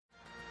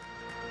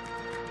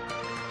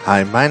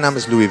Hi, mijn naam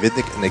is Louis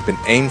Wittek en ik ben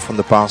één van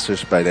de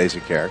pastors bij deze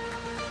kerk.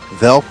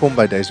 Welkom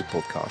bij deze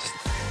podcast.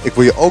 Ik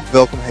wil je ook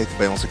welkom heten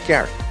bij onze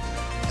kerk.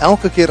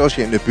 Elke keer als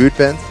je in de buurt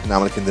bent,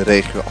 namelijk in de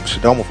regio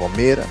Amsterdam of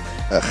Almere,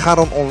 ga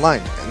dan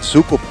online en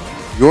zoek op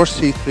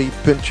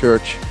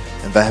yourc3.church.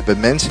 En wij hebben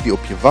mensen die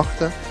op je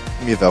wachten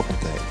om je welkom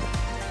te heten.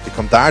 Je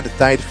kan daar de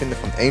tijd vinden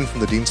van één van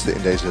de diensten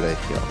in deze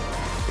regio.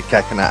 Ik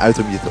kijk ernaar uit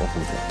om je te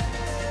ontmoeten.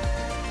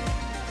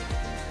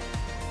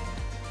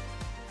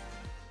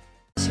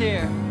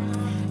 Here.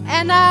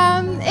 En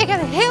ik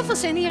heb heel veel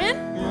zin hierin.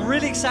 I'm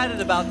really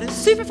excited about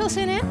this. Super veel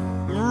zin in.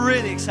 I'm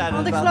really excited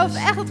Want ik about geloof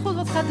this. echt dat God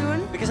wat gaat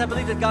doen. Because I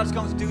believe that God is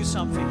going to do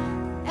something.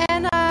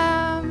 En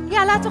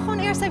ja, laten we gewoon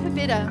eerst even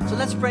bidden. So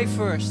let's pray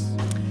first.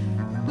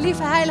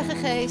 Lieve Heilige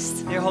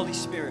Geest, Dear Holy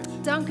Spirit,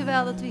 dank u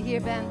wel dat u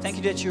hier bent. thank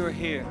you that you are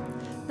here.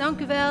 Dank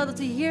u wel dat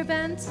u hier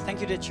bent, Thank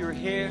you that you're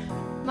here,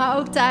 maar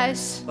ook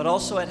thuis. but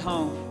also at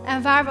home.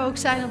 En waar we ook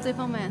zijn op dit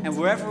moment. And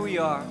wherever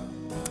we are,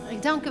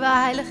 Ik dank u wel,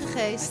 Heilige I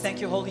Geest, thank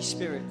you, Holy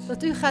Spirit,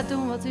 dat u gaat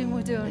doen wat u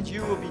moet doen. that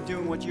you will be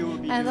doing what you will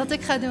be En doing. dat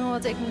ik ga doen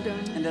wat ik moet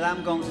doen. And that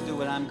I'm going to do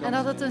what I'm En going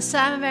dat to do. het een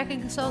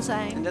samenwerking zal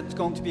zijn And that's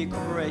going to be a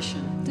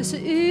cooperation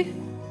tussen u,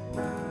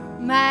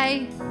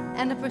 mij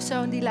en de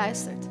persoon die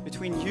luistert.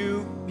 between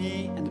you,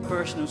 me, and the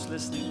person who's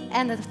listening.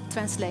 En de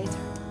translator.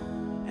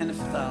 And the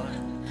vertaler.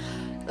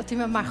 Dat u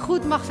me maar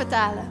goed mag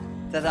vertalen.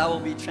 That I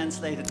will be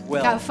translated Ik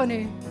well. hou van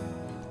u.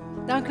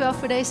 Dank u wel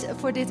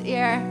voor dit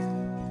eer.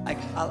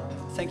 I'll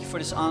thank you for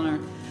this honor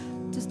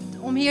Dus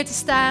om hier te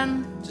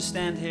staan to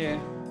stand here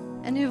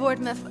en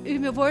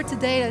uw woord te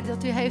delen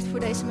dat u heeft voor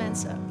deze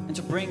mensen. and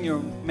to bring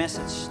your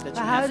message that We you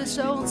have houden for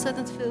zo people.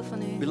 ontzettend veel van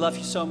We u. love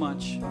you so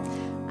much.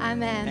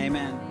 Amen.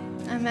 Amen.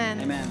 Amen.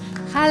 Amen.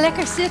 Ga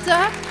lekker zitten.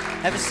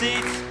 Have a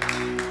seat.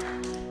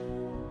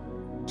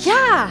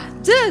 Ja,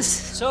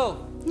 dus So,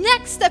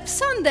 Next Step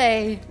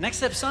Sunday. next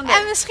step Sunday.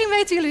 En misschien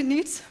weten jullie het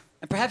niet,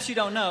 And perhaps you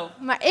don't know,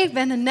 maar ik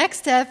ben de Next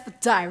Step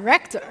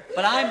Director.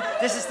 but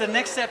this is the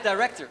next step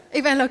director.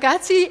 Ik ben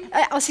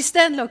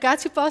assistent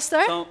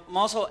locatiepastor, So I'm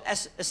also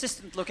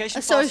assistant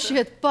location pastor,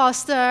 associate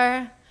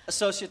pastor.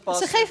 associate Ze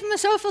pastor. geven me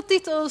zoveel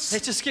titels. They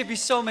just give me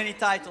so many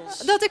titles.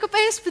 Dat ik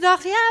opeens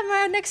bedacht, ja,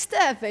 maar Next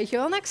Step, weet je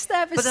wel. Next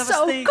Step But I is was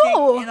zo thinking,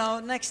 cool. you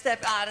know, next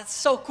step,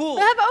 that's so cool.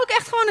 We hebben ook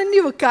echt gewoon een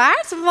nieuwe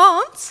kaart,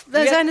 want we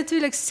Ja. zijn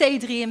natuurlijk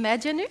C3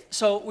 Imagine nu.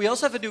 So we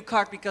also have a new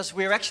card because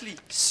we're actually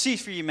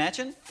C3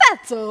 Imagine.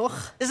 Vet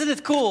toch? Isn't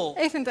it cool?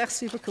 Ik vind het echt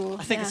super cool.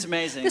 I think it's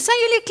amazing. Dus zijn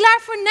jullie klaar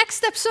voor Next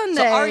Step So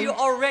Sunday? are you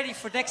all ready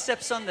for next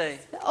step Sunday?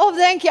 Of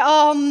denk je,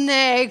 oh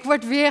nee, ik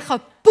word weer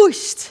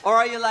gepusht. Or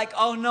are you like,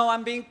 oh no,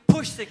 I'm being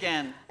pushed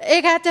again?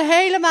 Ik heb er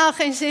helemaal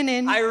geen zin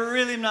in. I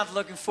really am not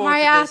looking forward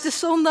Maar ja, to het this. is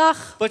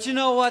zondag. But you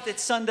know what?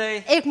 It's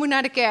Sunday. Ik moet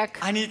naar de kerk.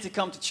 I need to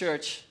come to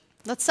church.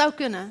 Dat zou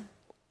kunnen.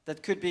 That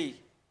could be.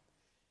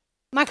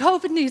 Maar ik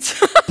hoop het niet.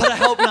 But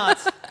I hope not.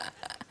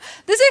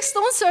 Dus ik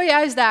stond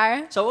zojuist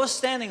daar. So I was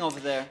standing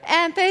over there.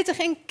 En Peter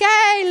ging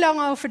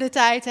keilang over de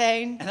tijd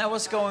heen. And I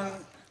was going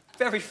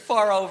very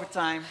far over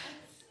time.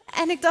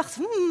 En ik dacht,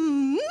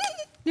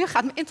 nu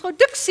gaat mijn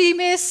introductie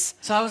mis.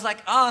 So I was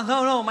like, oh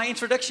no, my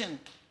introduction.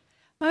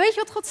 Maar weet je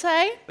wat God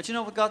zei? But you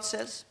know what God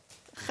says?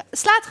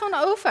 Sla het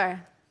gewoon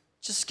over.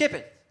 Just skip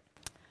it.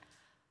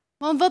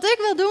 Want wat ik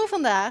wil doen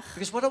vandaag,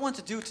 Because what I want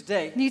to do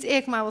today, niet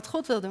ik, maar wat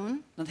God wil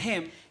doen, not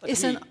him, but is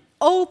me. een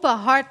open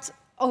hart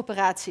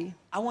operatie.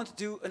 I want to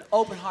do an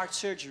open heart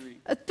surgery.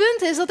 Het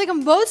punt is dat ik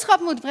een boodschap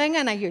moet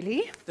brengen naar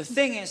jullie, The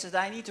thing is that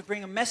I need to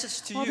bring a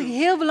message to wat ik you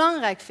heel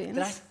belangrijk vind,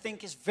 that I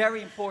think is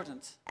very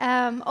important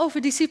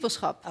over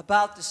discipelschap.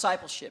 about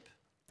discipleship.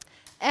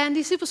 En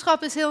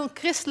discipelschap is heel een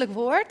christelijk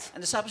woord,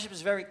 And discipleship is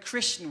a very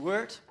Christian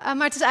word,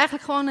 maar het is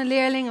eigenlijk gewoon een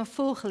leerling, een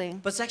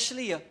volgeling. but it's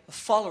actually a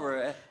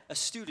follower, a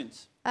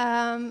student.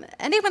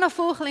 En ik ben een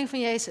volgeling van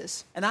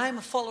Jezus. And I am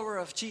a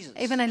follower of Jesus.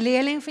 Ik ben een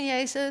leerling van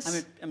Jezus.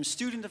 I'm a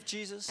student of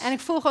Jesus. En ik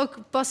volg ook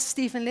pastor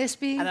Stephen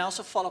Lisby. And I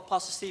also follow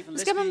Pastor Stephen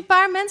Dus ik heb een Lisby.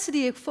 paar mensen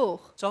die ik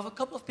volg. So I have a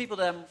couple of people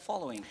that I'm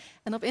following.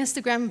 En op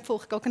Instagram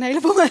volg ik ook een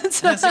heleboel On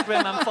mensen.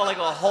 Instagram, I'm following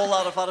a whole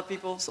lot of other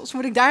people. Soms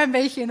moet ik daar een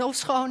beetje in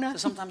opschonen. So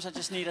sometimes I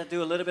just need to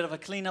do a little bit of a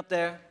cleanup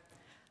there.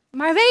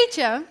 Maar weet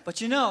je, But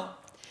you know,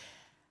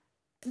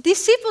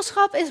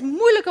 discipelschap is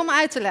moeilijk om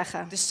uit te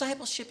leggen.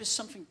 discipleship is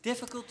something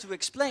difficult to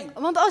explain.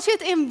 Want als je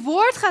het in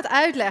woord gaat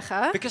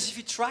uitleggen, Because if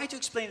you try to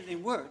explain it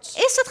in words,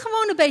 is het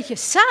gewoon een beetje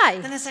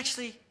saai. then it's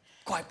actually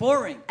quite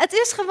boring. Het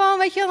is gewoon,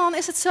 weet je, dan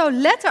is het zo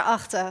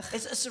letterachtig.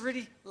 It's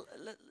really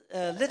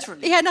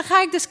literally. Ja, dan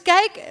ga ik dus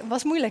kijken.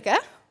 Was moeilijk, hè?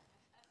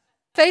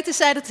 Peter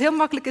zei dat het heel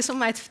makkelijk is om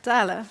mij te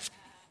vertalen.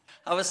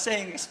 I was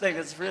saying, explain,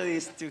 that's really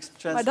easy to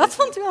translate. Maar dat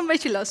vond u wel een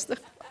beetje lastig.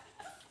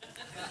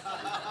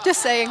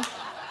 Just saying.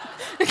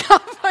 Ik hou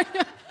van je.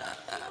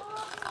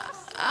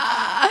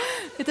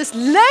 Dit is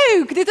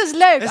leuk, dit is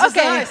leuk. This Oké,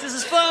 is nice, this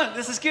is fun,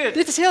 this is good.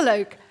 dit is heel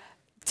leuk.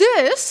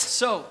 Dus,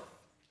 So,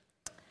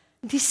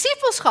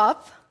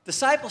 discipelschap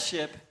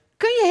discipleship,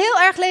 kun je heel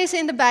erg lezen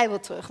in de Bijbel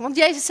terug. Want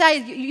Jezus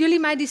zei, jullie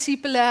mijn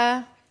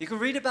discipelen. You can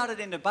read about it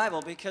in the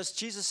Bible because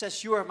Jesus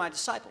says, "You are my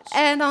disciples."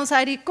 En dan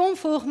zei hij, kom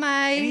volg And he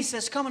mij.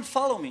 says, "Come and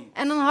follow me."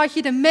 En dan had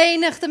je de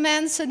menigte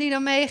mensen die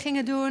dan mee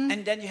gingen doen.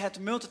 And then you had the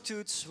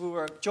multitudes who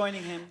were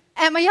joining him.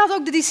 Maar je had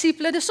ook de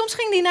discipelen. Dus soms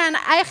ging hij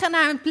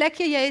naar een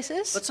plekje,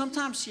 Jezus. But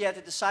sometimes he had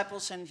the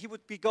disciples and he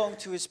would be going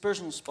to his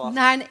personal spot.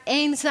 Naar een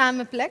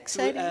eenzame plek, To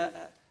zei hij.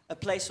 a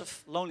place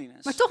of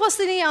loneliness. Maar toch was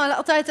hij niet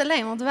altijd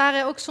alleen, want er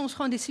waren ook soms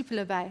gewoon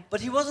discipelen bij.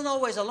 But he wasn't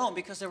always alone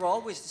because there were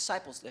always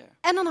disciples there.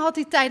 En dan had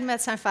hij tijd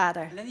met zijn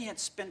vader. And then he had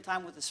to spend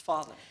time with his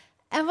father.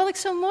 En wat ik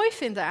zo mooi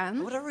vind And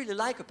aan, what I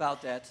really like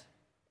about that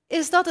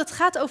is dat het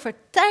gaat over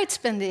tijd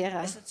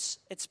spenderen. is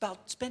it's about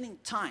spending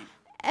time.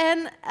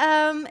 En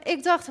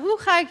ik dacht, hoe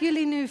ga ik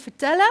jullie nu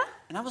vertellen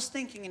And I was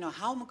thinking,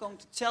 how am I going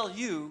to tell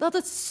you dat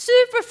het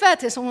super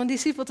vet is om een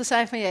discipel te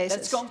zijn van that it's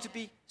Jezus? going to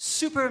be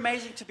super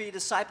amazing to be a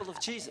disciple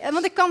of Jesus?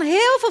 Want ik kan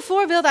heel veel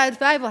voorbeelden uit de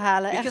Bijbel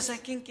halen. echt. Because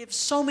I can give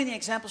so many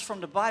examples from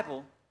the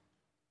Bible,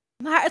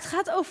 Maar het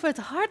gaat over het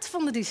hart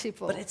van de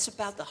discipel. but it's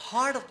about the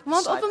heart of the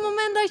Want op het disciple.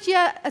 moment dat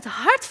je het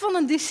hart van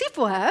een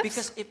discipel hebt,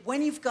 Because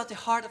when you've got the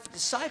heart of a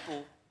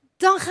disciple,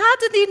 dan gaat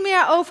het niet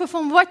meer over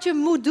van wat je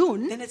moet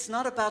doen then it's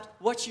not about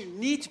what you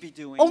need to be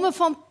doing om een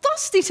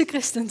fantastische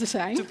christen te to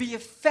zijn. be a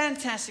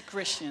fantastic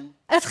Christian.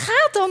 Het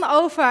gaat dan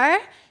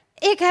over,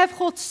 ik heb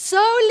God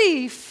zo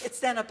lief It's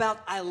then about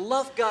I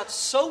love God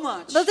so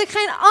much dat ik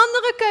geen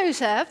andere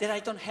keuze heb that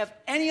I don't have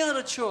any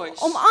other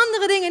choice om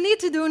andere dingen niet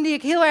te doen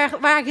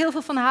waar ik heel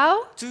veel van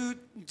hou, to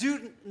do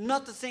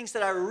not the things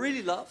that I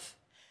really love,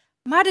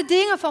 maar de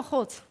dingen van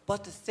God.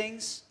 but the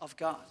things of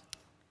God.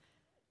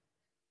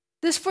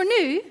 Dus voor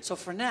nu So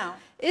for now,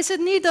 is het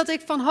niet dat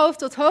ik van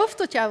hoofd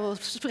tot jou wil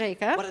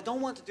spreken. what I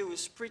don't want to do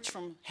is preach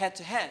from head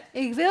to head.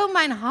 Ik wil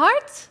mijn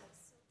hart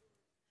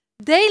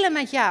delen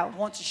met jou. I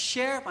want to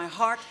share my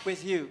heart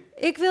with you.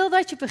 Ik wil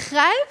dat je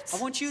begrijpt I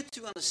want you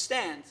to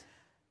understand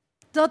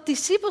dat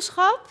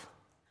discipelschap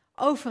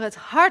over het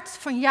hart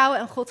van jou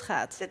en God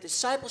gaat. that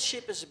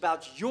discipleship is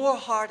about your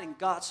heart and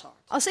God's heart.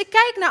 Als ik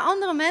kijk naar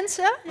andere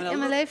mensen When I in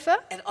mijn look leven,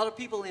 at other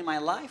people in my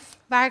life,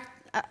 waar ik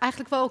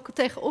eigenlijk wel ook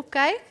tegenop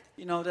kijk,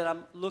 that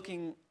I'm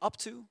looking up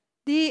to,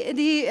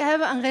 die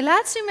hebben een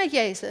relatie met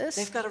Jezus.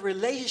 they've got a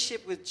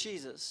relationship with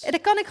Jesus. En daar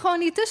kan ik gewoon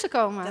niet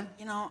tussenkomen.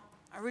 Then,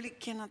 I really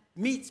cannot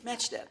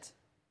match that.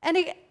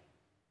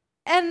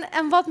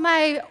 En wat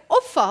mij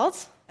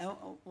opvalt, And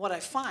what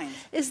I find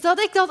is dat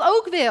ik dat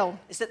ook wil.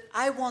 is that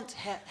I want to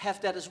have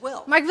that as well.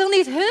 Maar ik wil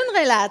niet hun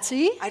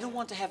relatie. I don't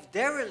want to have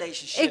their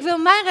relationship. Ik wil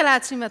mijn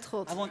relatie met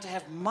God. I want to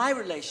have my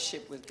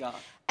relationship with God.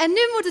 En nu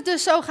moet het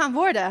dus zo gaan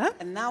worden,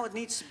 And now it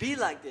needs to be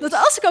like this. dat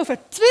als ik over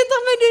 20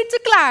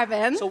 minuten klaar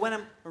ben, So when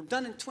I'm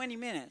done in 20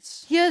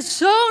 minutes, je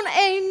zo'n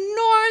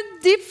enorm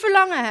diep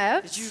verlangen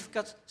that hebt you've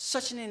got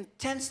such an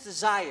intense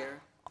desire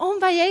om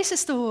bij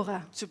Jezus te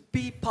horen. to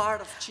be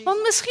part of Jesus.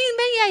 Want misschien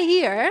ben jij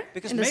hier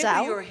Because in de maybe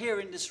zaal you're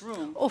here in this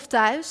room of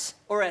thuis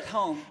or at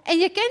home en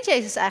je kent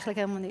Jezus eigenlijk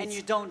helemaal and you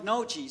niet. don't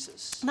know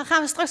Jesus. Dan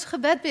gaan we straks een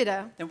gebed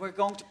bidden. Then we're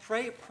going to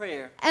pray a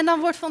prayer. En dan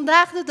wordt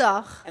vandaag de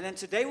dag And then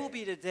today will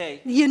be the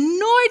day die je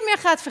nooit meer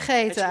gaat that you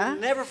will vergeten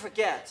never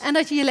forget. en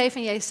dat je je leven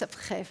aan Jezus hebt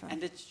gegeven. And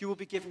that you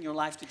will be giving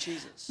your life to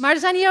Jesus. Maar er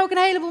zijn hier ook een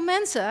heleboel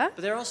mensen But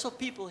there are also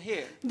people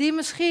here die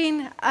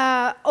misschien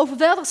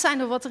overweldigd zijn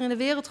door wat er in de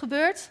wereld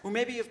gebeurt. who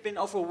maybe have been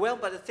overwhelmed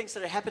by the things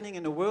that are happening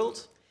in the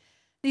world,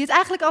 Die het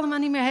eigenlijk allemaal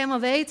niet meer helemaal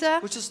weten.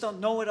 who just don't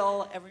know it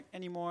all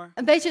anymore.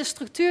 Een beetje een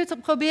structuur te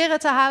proberen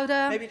te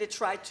houden. Maybe they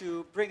try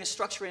to bring a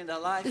structure in their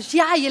life. Dus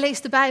ja, je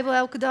leest de Bijbel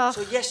elke dag.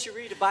 So yes, you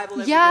read the Bible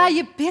every Ja, day.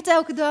 je bidt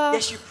elke dag.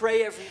 Yes, you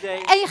pray every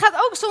day. En je gaat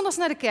ook zondags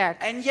naar de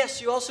kerk. And yes,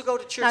 you also go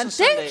to church Nou, on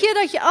Sunday. denk je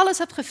dat je alles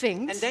hebt And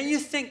gevinkt? then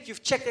you think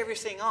you've checked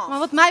everything off. Maar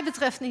wat mij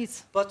betreft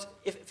niet. But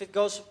if it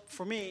goes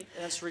for me,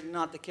 that's really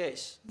not the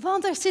case.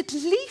 Want er zit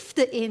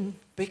liefde in.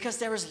 Because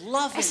there is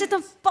love Er in zit it.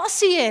 een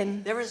passie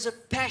in. There is a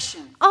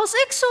passion. Als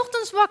ik 's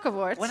ochtends wakker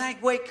word, When I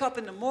wake up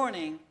in the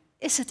morning,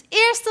 is het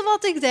eerste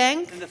wat ik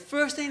denk, and the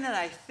first thing that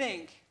I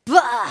think,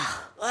 bah,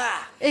 ah,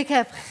 ik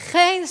heb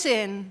geen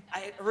zin.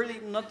 I'm really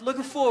not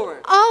looking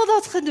forward. Al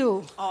dat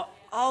gedoe.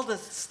 All the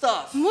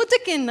stuff. Moet de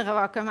kinderen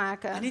wakker I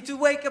maken. need to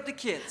wake up the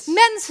kids.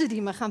 Mensen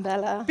die me gaan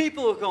bellen.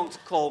 People are going to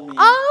call me.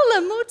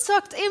 Alle moed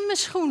zakt in mijn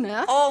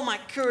schoenen. All my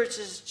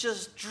courage is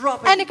just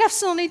dropping. En ik heb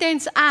ze nog niet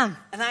eens aan.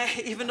 And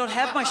I even don't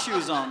have my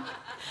shoes on.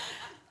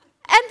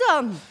 En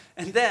dan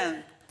And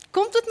then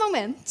komt het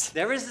moment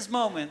there is this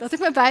moment, dat ik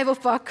mijn Bijbel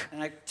pak,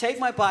 and I take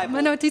my mijn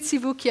Bible,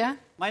 notitieboekje,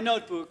 my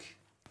notebook,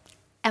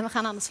 en we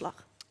gaan aan de slag.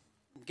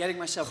 I'm getting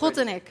myself God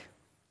ready. en ik.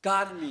 God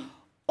and me.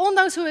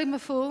 Ondanks hoe ik me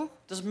voel,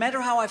 Doesn't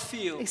matter how I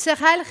feel. ik zeg,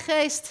 Heilige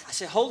Geest, I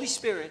say, Holy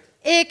Spirit,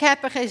 ik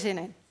heb er geen zin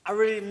in. I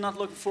really am not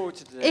looking forward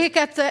to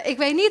today. Ik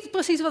weet niet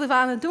precies wat we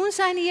aan het doen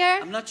zijn hier.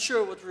 I'm not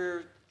sure what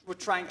we're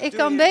trying to Ik do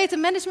kan here. beter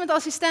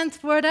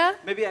managementassistent worden.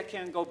 Maybe I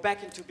can go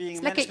back into being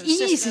a Lekker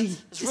management assistant. easy.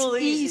 It's It's real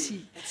easy.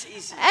 easy. It's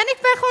easy. En ik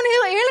ben gewoon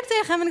heel eerlijk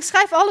tegen hem en ik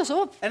schrijf alles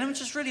op. And I'm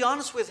just really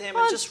honest with him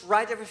Oh. and just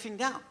write everything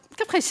down. Ik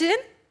heb geen zin.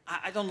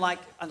 I don't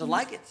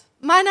like it.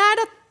 Maar na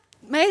dat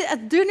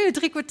Het duurt nu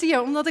 3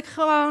 kwartier, omdat ik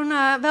gewoon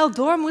wel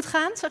door moet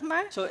gaan, zeg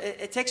maar. So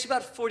it takes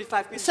about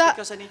 45 minutes Zou-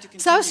 because I need to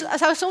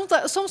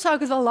continue. Soms zou ik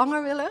het wel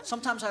langer willen,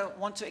 Sometimes I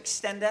want to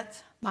extend that,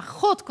 maar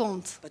God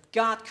komt. but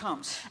God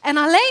comes. En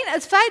alleen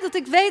het feit dat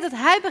ik weet dat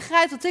Hij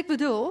begrijpt wat ik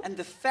bedoel, And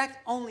the fact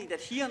only that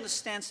He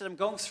understands that I'm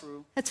going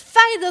through, het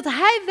feit dat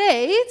Hij the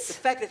weet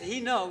fact that He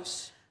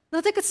knows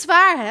dat ik het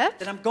zwaar heb,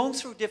 that I'm going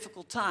through a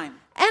difficult time,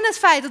 en het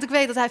feit dat ik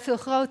weet dat Hij veel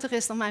groter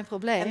is dan mijn and the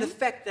probleem,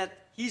 fact that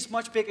He's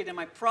much bigger than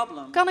my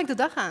problem, kan ik de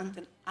dag aan.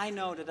 then I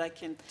know that I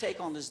can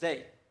take on this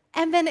day.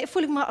 En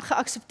voel ik me And I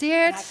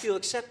geaccepteerd, feel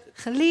accepted,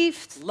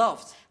 geliefd.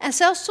 loved. En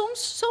zelfs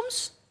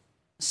soms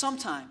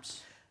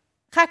Sometimes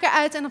ga ik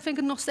eruit en dan vind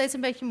ik het nog steeds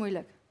een beetje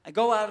moeilijk. I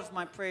go out of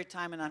my prayer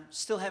time and I'm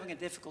still having a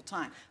difficult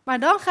time. Maar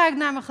dan ga ik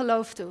naar mijn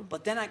geloof toe.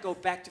 But then I go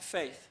back to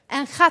faith.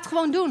 En ik ga het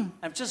gewoon doen,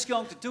 I'm just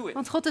going to do it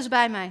want God is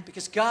bij mij.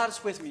 because God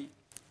is with me.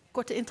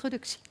 Korte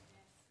introductie.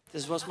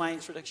 This was my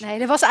introduction. Nee,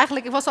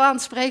 ik was al aan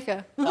het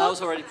spreken. I was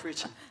already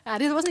preaching. Ja,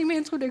 dit was niet mijn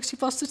introductie,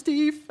 Pastor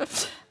Steve.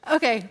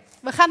 Oké,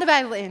 we gaan de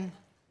Bijbel in.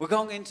 We're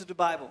going into the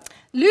Bible.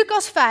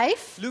 Lucas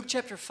 5, Luke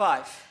chapter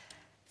 5,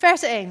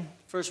 vers 1.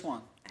 verse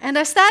 1. En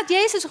daar staat,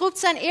 Jezus roept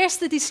zijn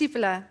eerste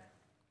discipelen.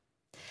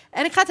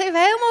 En ik ga het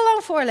even helemaal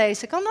lang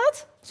voorlezen. Kan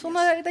dat?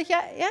 Zonder dat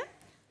jij... Ja?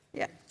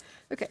 Ja.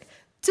 Oké.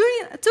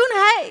 Toen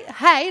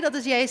hij, dat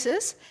is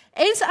Jezus,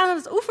 eens aan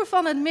het oever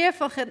van het meer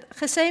van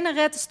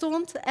Genesaret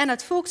stond en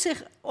het volk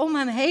zich om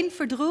hem heen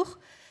verdroeg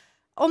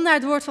om naar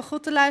het woord van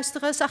God te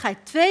luisteren, zag hij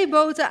 2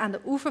 boten aan de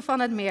oever van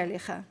het meer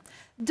liggen.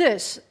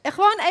 Dus,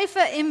 gewoon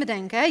even in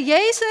bedenken. Hè.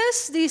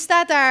 Jezus, die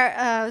staat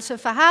daar zijn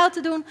verhaal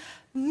te doen.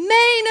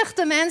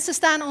 Menigte mensen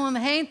staan om hem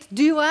heen te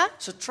duwen.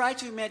 So try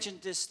to imagine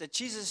this, that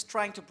Jesus is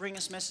trying to bring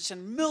his message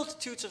and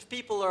multitudes of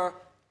people are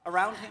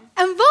around him.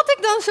 En wat ik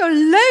dan zo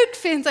leuk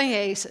vind aan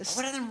Jezus,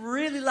 What I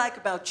really like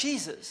about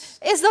Jesus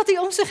is dat hij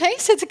om zich heen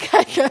zit te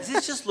kijken. is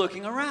he's just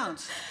looking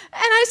around. En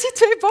hij ziet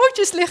 2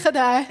 bootjes liggen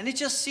daar. And he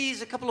just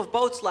sees a couple of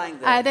boats lying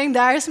Hij there. denkt,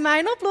 daar is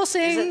mijn He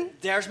oplossing.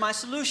 said, there's my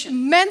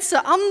solution.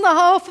 Mensen,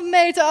 1,5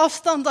 meter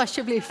afstand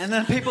alsjeblieft. And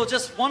then people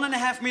just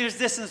 1.5 meters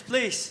distance,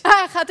 please.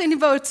 Hij gaat in die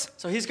boot.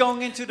 So he's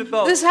going into the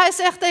boat. Dus hij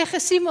zegt tegen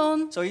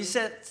Simon, So he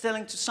said,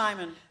 telling to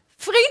Simon,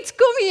 vriend,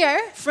 kom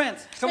hier.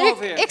 friend, come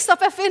over here. Ik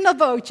stap even in dat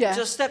bootje.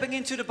 Just stepping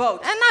into the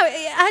boat. En nou,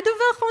 hij doet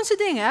wel gewoon zijn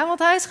dingen, hè, want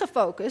hij is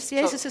gefocust.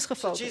 Jezus is So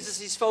gefocust. Jesus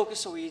is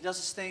focused, so he does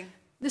his thing.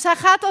 Dus hij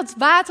gaat dat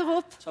water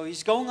op So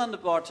he's going on the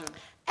water,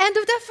 en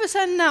doet even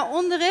zijn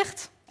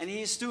onderricht. and he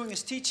is doing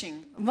his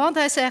teaching. Want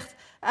hij zegt,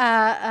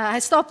 hij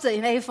stapte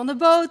in een van de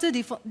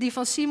boten, die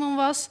van Simon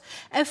was,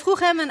 en vroeg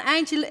hem een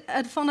eindje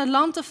van het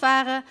land te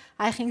varen.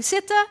 Hij ging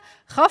zitten,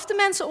 gaf de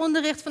mensen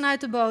onderricht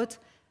vanuit de boot.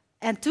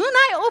 En toen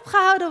hij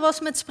opgehouden was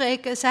met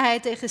spreken, zei hij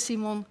tegen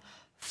Simon,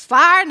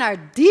 vaar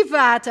naar diep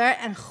water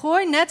en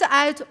gooi netten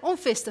uit om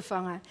vis te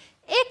vangen.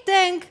 Ik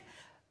denk,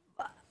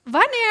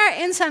 wanneer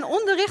in zijn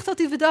onderricht had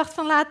hij bedacht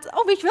van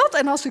weet je wat,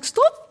 en als ik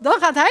stop, dan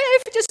gaat hij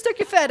eventjes een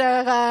stukje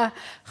verder.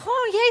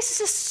 Gewoon,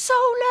 Jezus is zo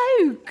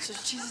leuk. So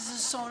Jesus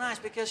is so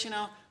nice because,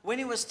 when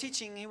he was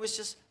teaching, he was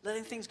just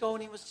letting things go,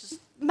 and he was just...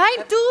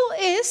 Mijn doel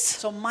is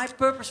So my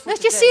purpose for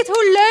dat je today ziet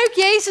hoe leuk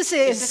Jezus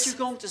is that is. you're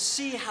going to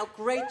see how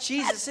great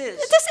Jesus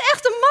is. Het is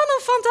echt een man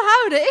om van te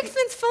houden. Ik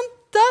vind het This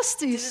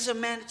fantastisch. is a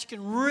man that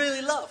you can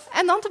really love.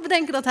 En dan te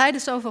bedenken dat hij de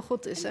Zoon van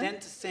God is. And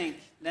Hè?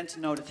 then to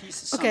know that he's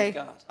the son Oké,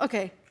 of God.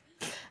 oké.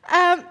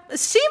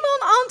 Simon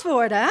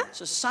antwoordde,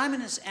 So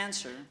Simon's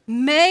answer,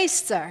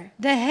 meester,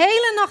 de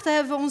hele nacht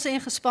hebben we ons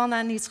ingespannen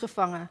en niets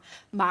gevangen.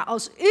 Maar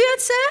als u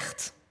het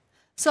zegt,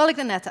 zal ik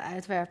de netten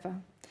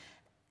uitwerpen.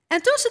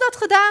 En toen ze dat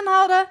gedaan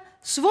hadden,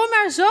 zwom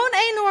er zo'n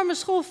enorme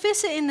school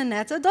vissen in de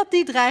netten dat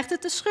die dreigden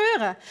te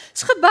scheuren.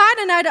 Ze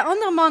gebaarden naar de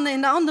andere mannen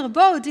in de andere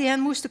boot die hen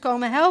moesten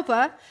komen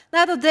helpen.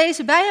 Nadat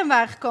deze bij hen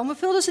waren gekomen,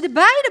 vulden ze de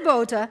beide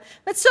boten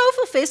met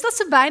zoveel vis dat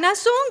ze bijna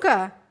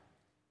zonken.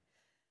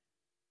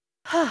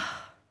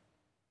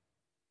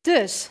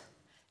 Dus,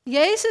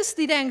 Jezus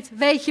die denkt,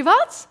 weet je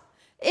wat?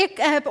 Ik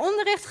heb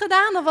onderricht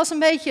gedaan, dat was een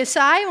beetje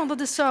saai, want dat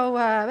is zo,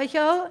 weet je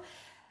wel,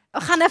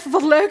 we gaan even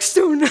wat leuks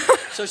doen.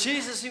 so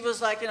Jesus, he was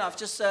like, I've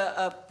just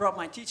brought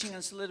my teaching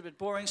and it's a little bit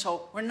boring,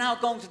 so we're now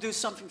going to do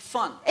something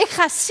fun. Ik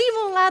ga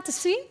Simon laten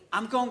zien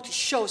I'm going to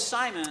show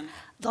Simon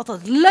dat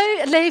het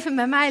leven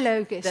met mij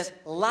leuk is. that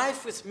life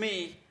with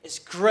me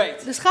is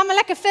great. Dus ga maar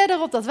lekker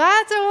verder op dat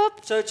water op,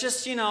 So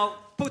just,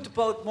 put the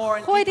boat more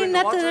and Gooi deeper die in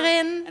the netten water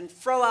erin.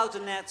 and throw out the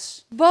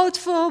nets. boot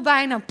vol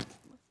bijna.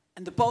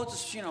 And the boat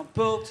is,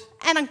 pulled.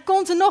 En dan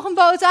komt er nog een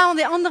boot aan, want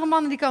die andere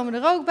mannen die komen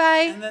er ook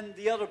bij. And then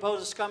the other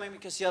boat is coming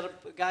because the other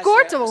guys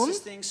Kortom, are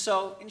assisting.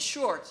 So in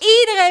short,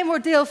 Iedereen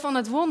wordt deel van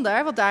het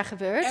wonder wat daar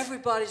gebeurt.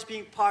 everybody's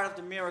being part of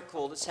the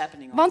miracle that's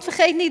happening. Want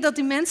vergeet niet dat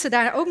die mensen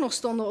daar ook nog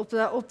stonden op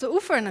de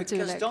oever Because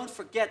natuurlijk. don't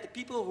forget the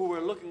people who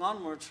were looking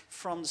onward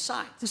from the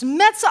side. Dus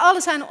met z'n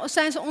allen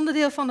zijn ze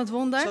onderdeel van het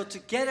wonder. So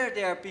together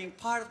they are being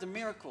part of the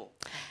miracle.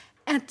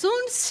 En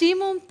toen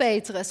Simon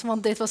Petrus,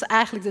 want dit was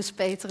eigenlijk dus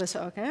Petrus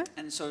ook, hè,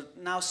 And so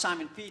now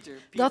Simon Peter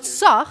dat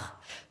zag,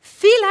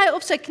 viel hij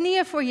op zijn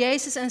knieën voor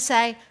Jezus en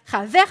zei,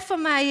 ga weg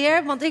van mij,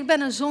 Heer, want ik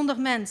ben een zondig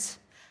mens.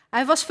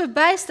 Hij was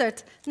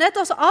verbijsterd, net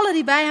als alle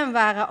die bij hem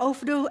waren,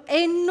 over de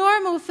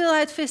enorme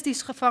hoeveelheid vis die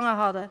ze gevangen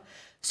hadden.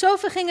 Zo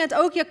verging het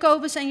ook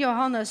Jacobus en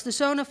Johannes, de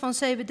zonen van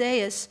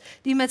Zebedeus,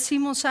 die met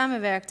Simon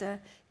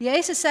samenwerkten.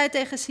 Jezus zei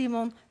tegen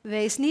Simon,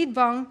 wees niet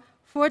bang,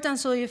 voortaan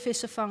zul je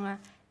vissen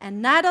vangen. En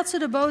nadat ze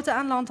de boten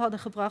aan land hadden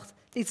gebracht,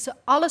 lieten ze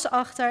alles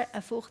achter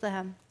en volgden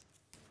hem.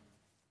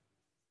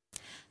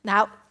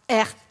 Nou,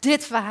 echt,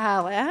 dit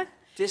verhaal, hè?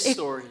 This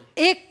story.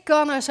 Ik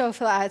kan er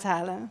zoveel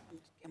uithalen.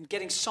 I'm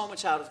getting so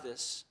much out of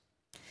this.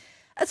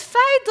 Het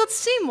feit dat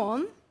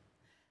Simon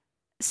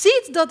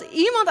ziet dat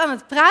iemand aan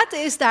het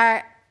praten is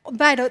daar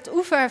bij het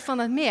oever van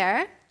het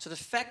meer. So the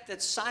fact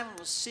that Simon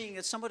was seeing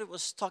that somebody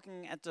was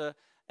talking at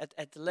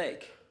the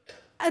lake.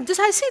 Dus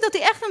hij ziet dat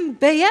hij echt een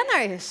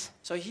BN'er is.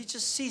 So he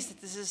just sees that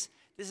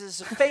this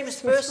is a famous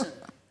person.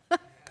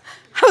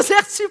 Hij was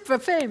echt super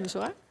famous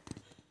hoor.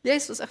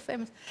 Jezus was echt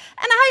famous.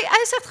 En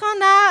hij zegt gewoon,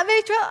 nou,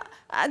 weet je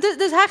wel.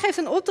 Dus hij geeft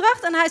een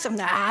opdracht en hij zegt,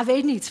 nou,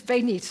 weet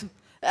niet.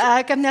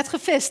 Ik heb net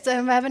gevist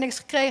en we hebben niks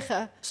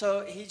gekregen. So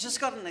he just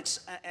got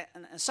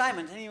an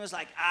assignment and he was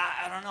like,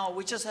 I don't know,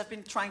 we just have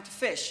been trying to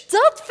fish.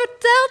 Dat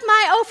vertelt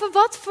mij over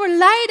wat voor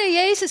leider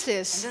Jezus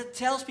is. And that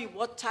tells me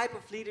what type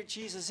of leader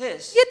Jesus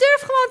is. Je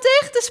durft gewoon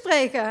tegen te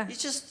spreken. You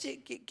just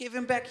give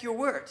him back your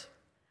word.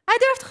 Hij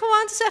durft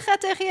gewoon te zeggen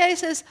tegen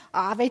Jezus,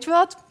 weet je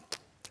wat?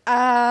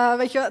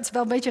 Weet je, het is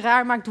wel een beetje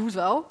raar, maar ik doe het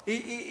wel.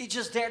 He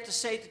just dared to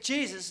say to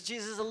Jesus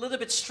is a little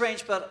bit strange,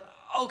 but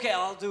okay,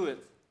 I'll do it.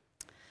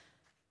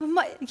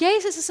 Maar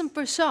Jezus is een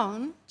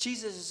persoon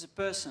Jesus is a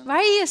person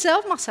waar je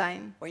jezelf mag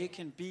zijn. where you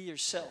can be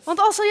yourself. Want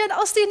als hij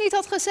het niet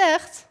had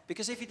gezegd,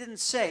 Because if he didn't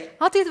say,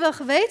 had hij het wel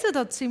geweten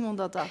dat Simon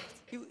dat dacht.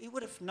 he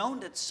would have known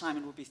that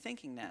Simon would be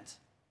thinking that.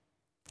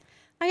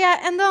 Nou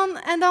ja,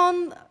 en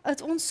dan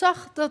het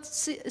ontzag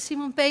dat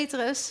Simon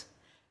Petrus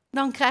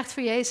dan krijgt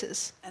voor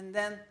Jezus. And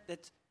then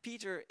that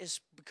Peter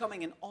is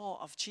becoming in awe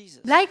of Jesus.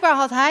 Blijkbaar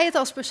had hij het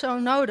als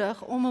persoon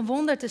nodig om een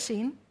wonder te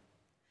zien.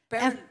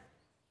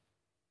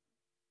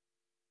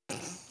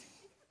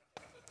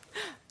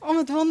 Om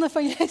het wonder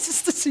van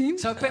Jezus te zien.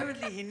 So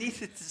apparently he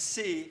needed to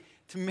see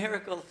the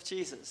miracle of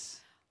Jesus.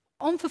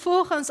 Om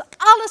vervolgens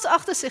alles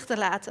achter zich te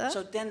laten.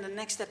 So then the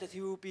next step that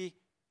he will be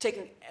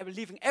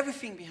leaving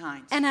everything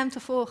behind. En hem te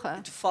volgen.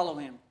 And to follow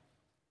him.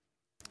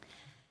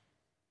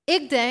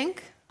 Ik denk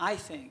I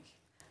think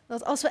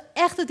dat als we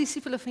echt de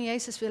discipelen van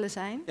Jezus willen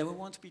zijn. that we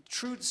want to be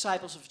true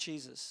disciples of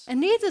Jesus. En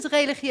niet het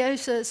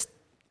religieuze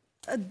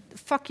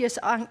vakjes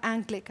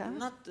aanklikken.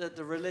 Not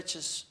the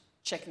religious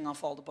checking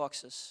off all the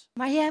boxes.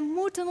 Maar jij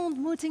moet een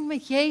ontmoeting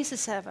met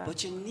Jezus hebben.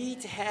 But you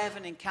need to have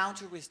an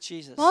encounter with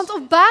Jesus. Want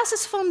op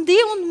basis van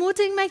die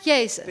ontmoeting met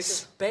Jezus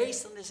Because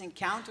based on this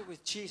encounter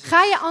with Jesus,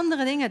 ga je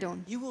andere dingen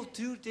doen. you will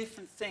do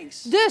different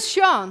things. Dus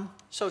Sean,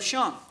 So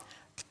Sean,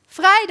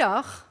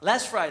 vrijdag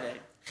last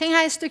Friday, ging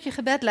hij een stukje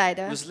gebed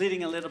leiden. was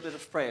leading a little bit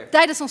of prayer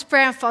Tijdens ons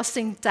prayer and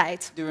fasting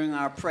tijd. during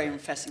our prayer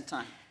and fasting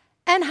time.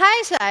 En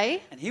hij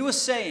zei, And he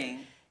was saying,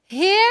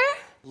 Heer,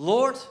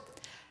 Lord,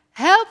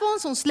 help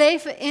ons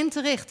leven in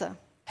te richten.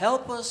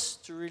 help us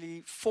to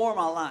really form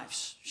our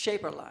lives,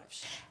 shape our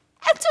lives.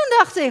 En toen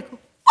dacht ik,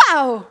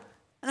 wauw.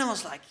 And I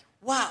was like,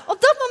 wow.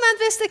 Op dat moment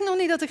wist ik nog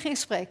niet dat ik ging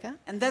spreken.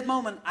 And that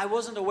moment, I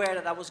wasn't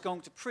aware that I was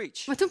going to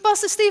preach. Maar toen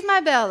pastor Steve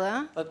mij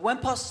belde But when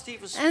Pastor Steve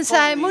was en zei,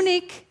 calling me,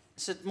 Monique,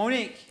 he said,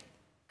 Monique,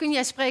 kun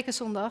jij spreken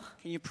zondag?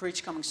 can you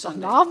preach coming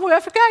Sunday? Nou, moet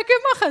even kijken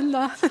in mijn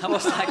agenda. I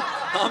was like,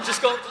 I'm just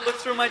going to look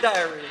through my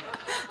diary.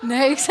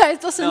 Nee, ik zei,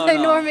 het was een No.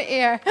 enorme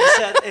eer. He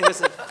said it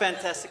was a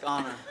fantastic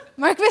honor.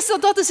 Maar ik wist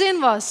dat dat de zin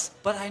was.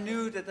 But I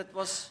knew that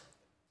was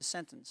the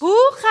sentence.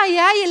 Hoe ga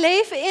jij je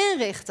leven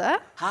inrichten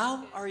How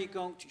are you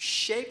going to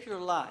shape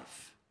your life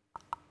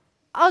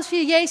als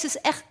je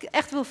Jezus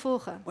echt wil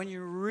volgen? when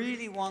you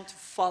really want to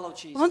follow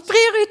Jesus? Want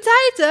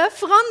prioriteiten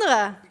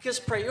veranderen.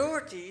 Because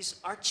priorities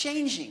are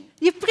changing.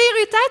 Je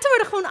prioriteiten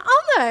worden gewoon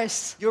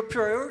anders. Your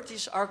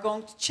priorities are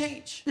going to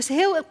change. Dus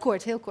heel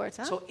kort.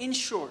 Hè? So in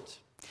short,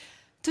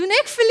 Toen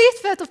ik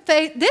verliefd werd op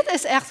Peter, dit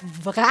is echt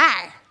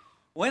raar.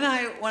 when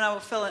I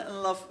fell in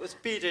love with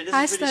Peter, this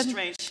Hij is really staat,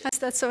 strange. hij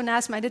staat zo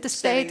naast mij. Dit is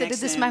Standing Peter, next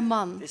dit to is him. mijn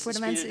man. This Voor de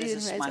is mensen Peter, die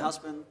this het is my weten.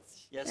 husband.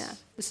 Yes.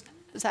 Ja,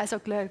 dus hij is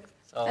ook leuk.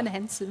 Zo. En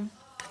handsome.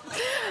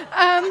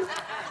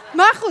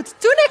 Maar goed,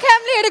 toen ik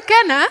hem leerde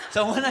kennen,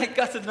 So when I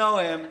got to know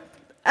him,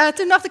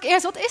 toen dacht ik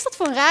eerst, wat is dat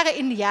voor een rare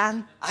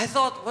Indiaan? I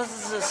thought, what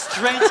is a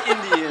strange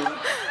Indian?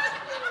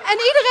 En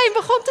iedereen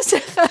begon te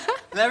zeggen,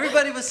 And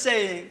everybody was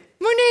saying,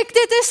 Monique,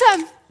 dit is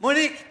hem.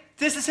 Monique,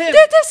 this is him.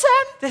 Dit is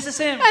hem. This is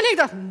him. En ik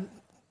dacht,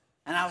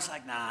 And I was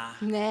like, nah.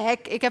 nee,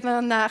 ik heb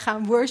een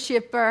gaan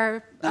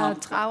worshipper No,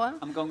 trouwen.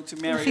 I'm going to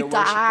marry a Gitaar.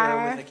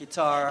 worshipper with a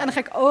guitar. En dan ga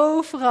ik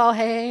overal And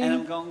heen.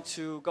 I'm going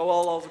to go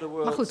all over the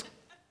world. Maar goed,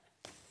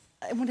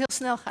 ik moet heel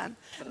snel gaan.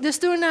 Dus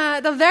toen,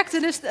 dat werkte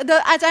dus,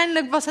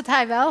 uiteindelijk was het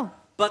hij wel.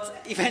 But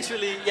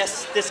eventually,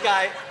 yes, this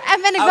guy.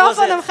 En ben ik I wel was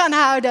van it. hem gaan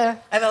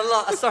houden. And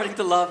I'm starting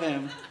to love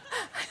him.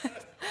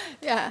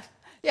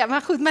 Ja,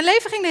 maar goed, mijn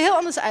leven ging er heel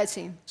anders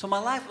uitzien. So my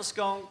life was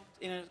going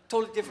in a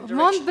totally different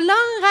Want direction.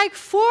 belangrijk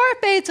voor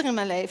Peter in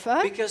mijn leven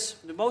Because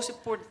the most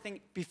important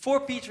thing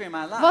before Peter in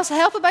my life was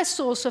helpen bij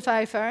Soul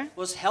Survivor.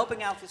 was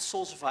helping out with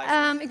Soul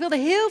Survivor. Ik wilde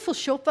heel veel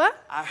shoppen.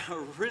 I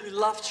really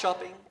loved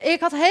shopping. Ik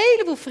had een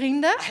heleboel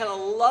vrienden. I had a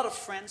lot of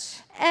friends.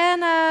 En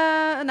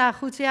nou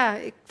goed, ja,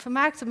 ik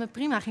vermaakte me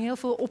prima. Ik ging heel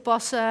veel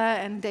oppassen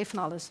en ik deed van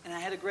alles. And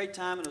I had a great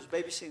time and I was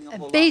babysitting a Een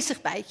whole lot.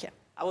 bezig bijtje.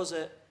 I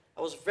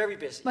was very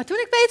busy. Maar toen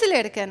ik Peter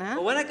leerde kennen,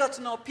 But when I got to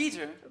know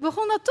Peter,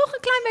 begon dat toch een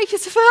klein beetje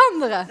te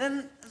veranderen.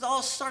 then it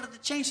all started to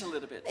change a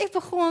little bit. Ik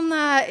begon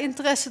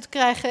interesse te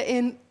krijgen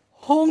in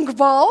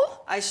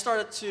honkbal. I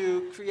started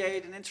to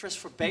create an interest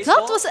for baseball.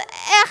 Dat was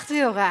echt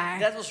heel raar.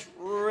 That was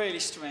really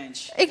strange.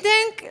 Ik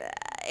denk,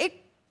 ik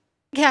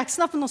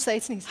snap het nog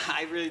steeds niet.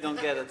 I really don't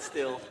get it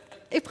still.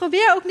 Ik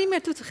probeer ook niet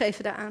meer toe te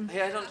geven daaraan.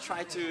 I don't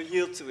try to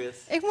yield to it.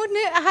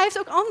 Hij heeft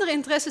ook andere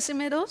interesses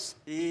inmiddels.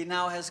 He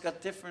now has got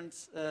different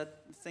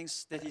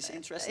things that he's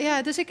interested in.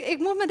 Ja, dus ik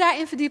moet me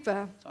daarin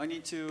verdiepen. So I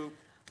need to.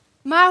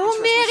 Maar hoe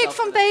Interest meer ik myself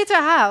van in that. Peter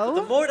The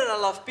hou, more that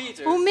I love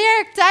Peter, hoe meer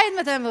ik tijd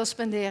met hem wil the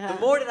spenderen.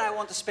 more that I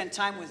want to spend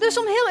time with Dus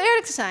om him. heel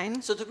eerlijk te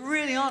zijn, So to be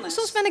really honest,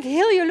 soms ben ik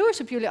heel jaloers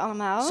op jullie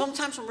allemaal.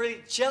 sometimes I'm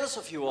really jealous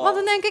of you Want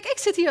dan all. denk ik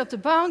zit hier op de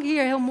bank,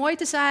 hier heel mooi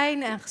te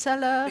zijn en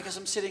gezellig. Because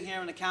I'm sitting here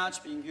on the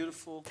couch being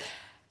beautiful.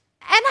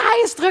 En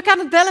hij is druk aan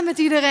het bellen met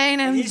iedereen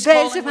en And he's bezig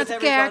calling met with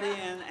de kerk.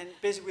 everybody and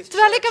busy with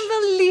Terwijl ik church. hem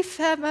wil lief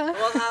hebben,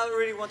 Well, I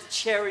really want to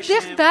cherish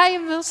dicht him, bij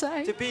hem wil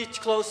zijn. to be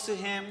close to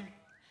him.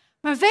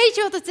 Maar weet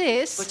je wat het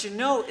is? But you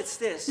know, it's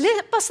this.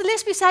 Pastor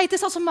Lisby zei het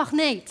is als een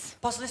magneet.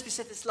 Pastor Lisby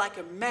said it's like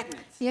a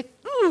magnet. Je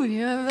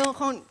wil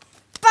gewoon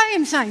bij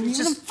hem zijn, je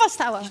wil hem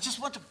vasthouden. You just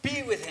want to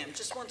be with him,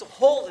 just want to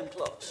hold him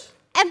close.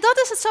 En dat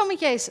is het zo met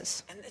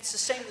Jezus. And it's the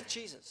same with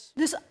Jesus.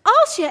 Dus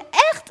als je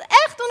echt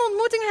een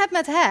ontmoeting hebt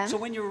met hem, So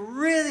when you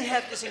really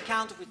have this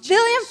encounter with wil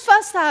je hem Jesus,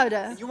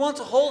 vasthouden. you want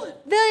to hold him.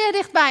 Wil je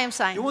dicht bij hem You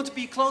zijn. want to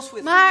be close with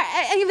him. Maar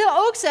en je wil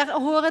ook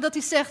horen dat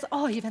hij zegt,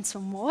 oh je bent zo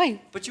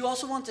mooi. But you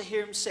also want to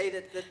hear him say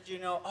that you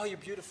know, oh, you're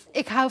beautiful.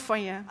 Ik hou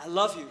van je. I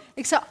love you.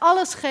 Ik zou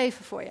alles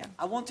geven voor je.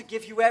 I want to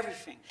give you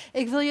everything.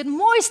 Ik wil je het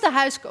mooiste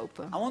huis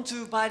kopen. I want to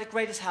buy the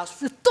greatest house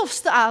for you, De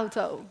tofste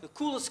auto. the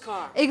coolest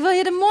car. Ik wil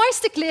je de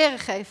mooiste kleren I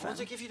want geven.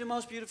 to give you the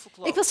most beautiful Ik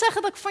clothes. wil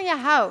zeggen dat ik van je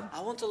hou.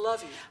 I want to love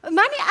you. Het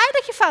maakt niet uit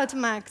dat je fouten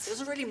maakt. It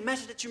doesn't really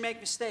matter that you make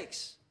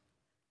mistakes.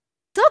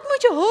 Dat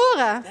moet je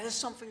horen. That is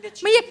something that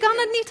you Maar je need to kan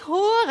hear. het niet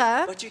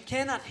horen But you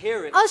cannot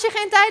hear it als je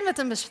geen tijd met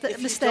hem if you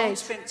don't besteedt.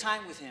 spend time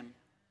with him.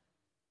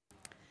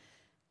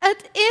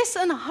 Het is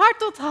een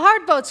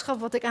hart-tot-hart boodschap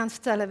wat ik aan het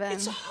vertellen ben.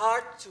 It's a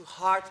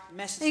heart-to-heart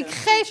message Ik that I'm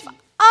geef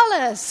preaching.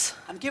 alles.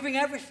 I'm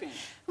giving everything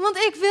Want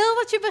ik wil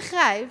dat je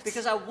begrijpt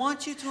because I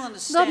want you to dat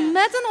understand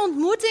met een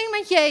ontmoeting met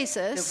that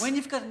Jezus when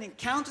you've got an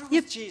encounter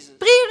je with Jesus,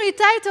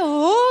 prioriteiten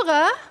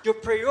horen your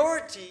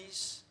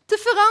priorities, te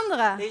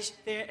veranderen.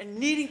 they're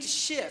needing to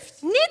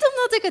shift. Niet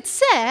omdat ik het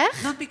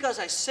zeg, Not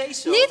because I say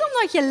so, niet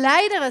omdat je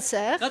leider het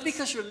zegt, not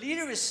because your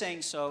leader is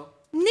saying so,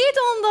 niet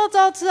omdat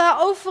dat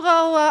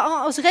overal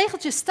als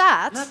regeltje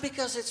staat, not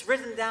because it's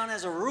written down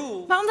as a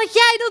rule, maar omdat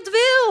jij dat but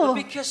wil.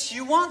 because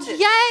you want it.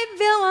 Jij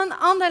wil een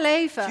ander You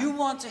leven.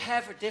 want to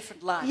have a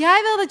different life.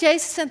 Jij wil dat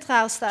Jezus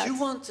centraal staat. You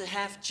want to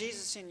have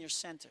Jesus in your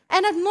center.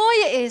 En het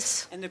mooie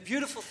is And the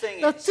beautiful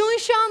thing dat is toen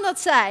Sean dat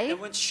zei, that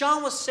when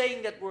Sean was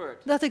saying that word,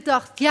 dat ik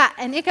dacht, ja,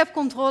 en ik heb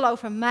controle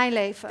over mijn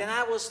then leven.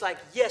 I was like,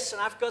 yes,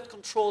 and I've got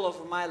control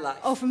over my life,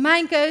 Over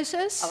mijn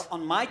keuzes,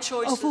 on my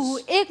choices, over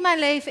hoe ik mijn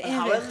leven and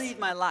how I inricht. lead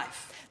my life.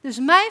 Dus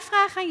mijn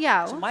vraag aan So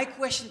jou, my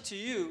question to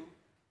you,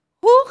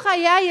 hoe ga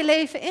jij je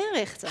leven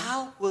inrichten?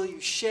 how will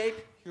you shape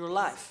your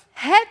life?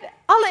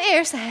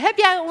 Allereerst, heb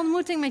jij een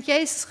ontmoeting met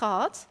Jezus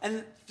gehad?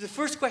 And the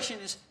first question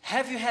is,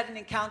 have you had an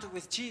encounter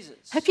with Jesus?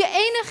 Heb je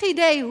enig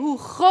idee hoe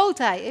groot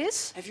hij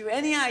is? Have you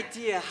any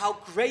idea how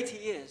great he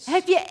is?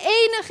 Heb je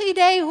enig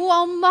idee hoe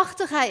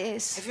almachtig hij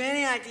is? Have you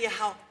any idea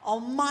how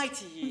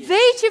almighty he is?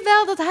 Weet je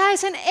wel dat hij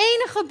zijn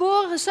enige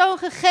geboren zoon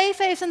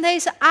gegeven heeft aan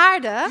deze Do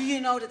aarde? you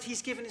know that he's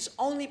given his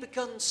only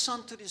begotten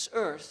son to this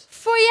earth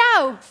Voor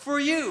jou.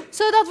 for you,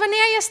 Zodat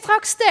wanneer je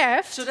straks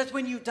sterft, so that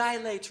when you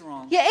die later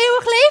on, je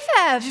eeuwig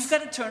leven you've hebt.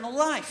 got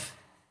eternal life?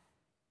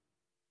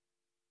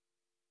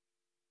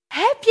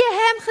 Heb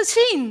je hem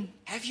gezien?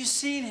 Have you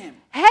seen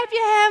him?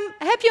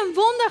 Heb je een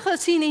wonder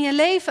gezien in je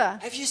leven?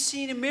 Have you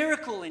seen a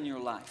miracle in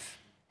your life?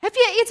 Heb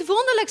je iets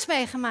wonderlijks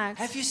meegemaakt?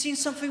 Have you seen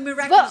something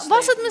miraculous? Was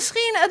het lately?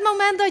 misschien het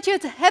moment dat je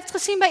het hebt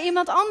gezien bij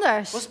iemand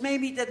anders? Was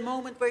maybe that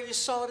moment where you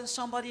saw it in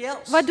somebody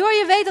else? Waardoor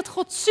je weet dat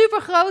God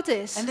super groot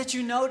is. And that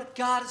you know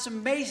that God is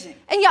amazing.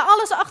 En je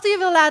alles achter je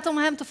wil laten om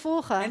hem te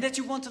volgen. And that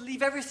you want to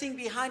leave everything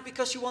behind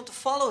because you want to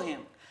follow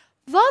him.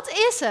 Wat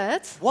is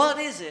het What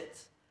is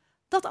it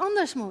dat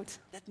anders moet?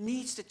 that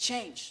needs to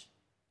change?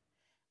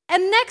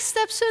 En Next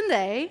Step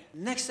Sunday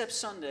Next Step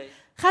Sunday,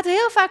 gaat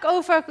heel vaak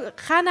over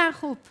ga naar een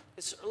groep.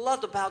 it's a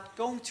lot about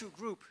going to a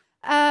group.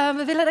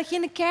 We willen dat je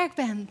in de kerk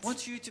bent. We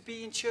want you to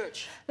be in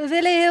church. We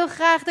willen heel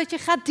graag dat je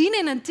gaat dienen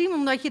in een team,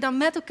 omdat je dan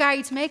met elkaar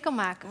iets mee kan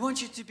maken. We want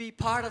you to be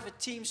part of a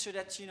team so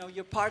that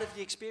you're part of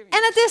the experience.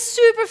 En het is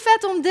super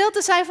vet om deel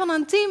te zijn van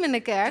een team in de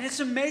And kerk. it's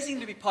amazing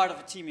to be part of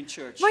a team in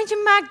church. Want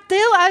je maakt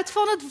deel uit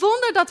van het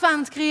wonder dat we aan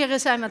het creëren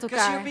zijn met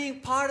Because you're elkaar.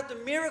 being part of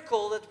the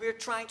miracle that we're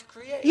trying to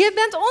create. Je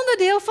bent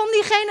onderdeel van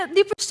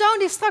die persoon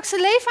die straks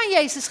zijn leven aan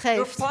Jezus You're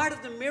geeft. part of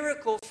the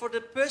miracle for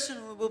the person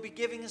who will be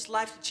giving his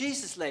life to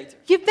Jesus later.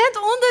 Je bent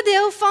onderdeel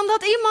van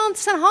dat iemand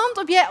zijn hand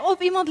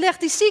op iemand legt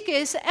die ziek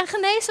is en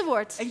genezen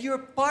wordt. And you're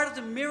part of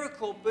the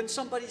miracle when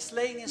somebody's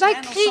laying his Wij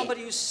hand on cre- somebody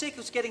who's sick,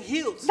 who's getting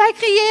healed. Wij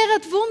creëren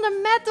het wonder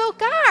met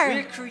elkaar.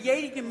 We're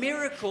creating a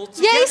miracle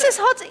together. Jezus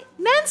had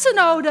mensen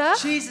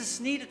nodig Jesus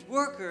needed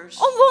workers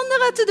om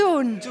wonderen te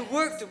doen. to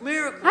work the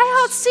miracles. Hij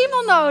had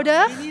Simon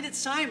nodig He needed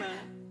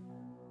Simon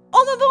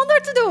om een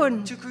wonder te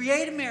doen. to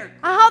create a miracle.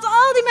 Hij had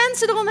al die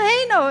mensen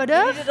eromheen He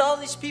nodig needed all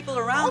these people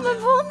around om een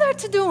him wonder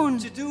te doen.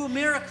 to do a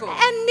miracle.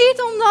 En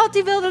niet omdat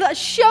hij wilde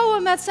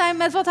showen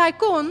met wat hij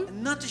kon.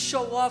 And not to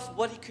show off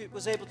what he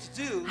was able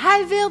to do.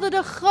 Hij wilde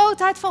de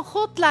grootheid van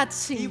God laten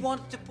He zien.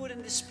 wanted to put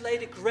in display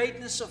the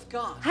greatness of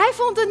God. Hij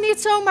vond het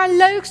niet zomaar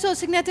leuk,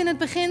 zoals ik net in het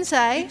begin He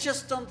zei.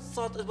 just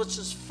thought it was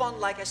just fun,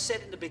 like I said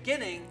in the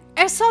beginning.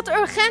 Er zat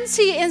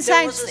urgentie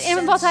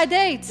in wat hij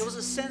deed. There was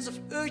a sense of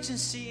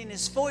urgency in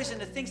his voice and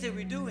the things they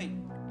were doing.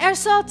 Er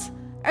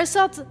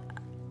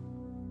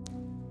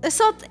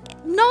zat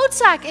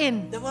noodzaak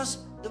in. There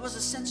was a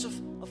sense of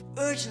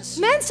urgency.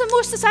 Mensen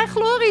moesten zijn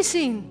glorie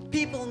zien.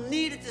 People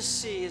needed to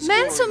see his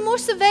Mensen glory.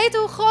 moesten weten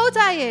hoe groot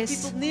hij is.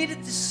 People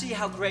needed to see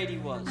how great he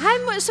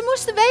was. Ze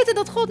moesten weten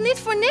dat God niet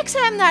voor niks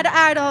hem naar de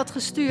aarde had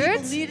People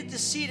gestuurd. needed to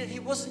see that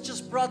he wasn't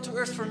just brought to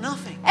earth for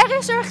nothing. Er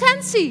is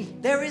urgentie.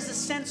 There is a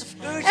sense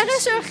of urgency. Er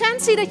is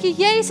urgentie dat je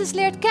Jezus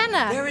leert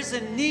kennen. There is a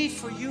need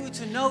for you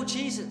to know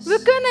Jesus.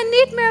 We kunnen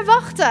niet meer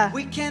wachten.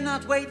 We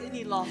cannot wait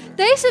any longer.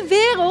 Deze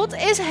wereld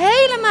is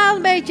helemaal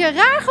een beetje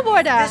raar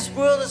geworden. This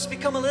world has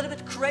become a little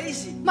bit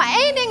crazy. Maar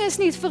één ding is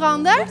niet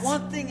veranderd. But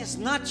one thing is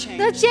not changed.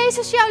 Dat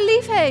Jezus jou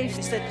lief heeft.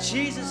 Is that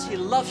Jesus, he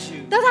loves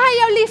you. Dat hij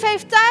jou lief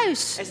heeft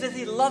thuis. Is that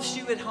he loves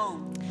you at home.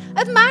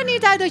 Het maakt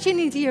niet uit dat je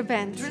niet hier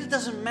bent. It really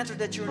doesn't matter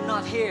that you're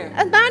not here.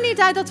 Het maakt niet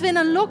uit dat we in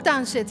een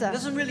lockdown It zitten.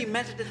 doesn't really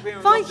matter that we're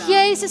in Want lockdown.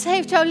 Jezus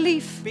heeft jou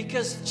lief.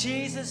 Because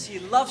Jesus, he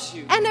loves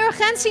you. En de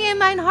urgentie in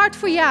mijn hart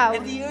voor jou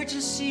And the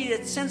urgency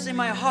that sends in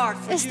my heart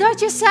for is you dat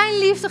je zijn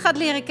liefde gaat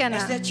leren is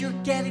kennen. that you're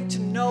getting to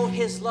know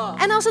his love.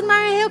 En als het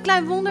maar een heel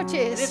klein wondertje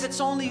And if is. it's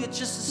only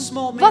just a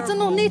small Wat er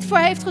nog miracle niet voor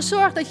heeft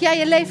gezorgd dat jij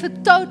je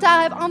leven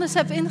totaal anders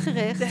hebt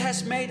ingericht. that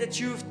has made that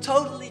you've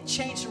totally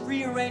changed and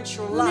rearranged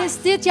your Dan life.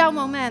 is dit jouw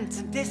moment.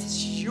 And this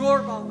is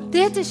your moment.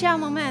 Dit is jouw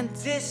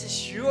moment. This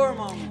is your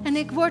moment. En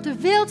ik word er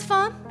wild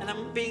van, And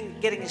I'm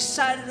getting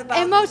excited about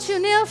it.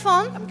 emotioneel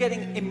van. I'm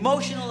getting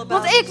emotional about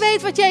Want it. ik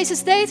weet wat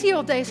Jezus deed hier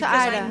op deze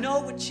Because I aarde.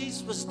 know what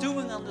Jesus was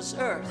doing on this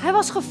earth. Hij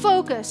was He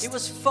gefocust.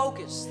 was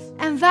focused.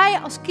 En wij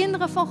als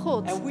kinderen van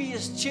God, And we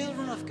as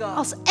children of God,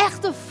 als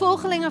echte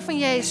volgelingen van as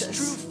Jezus,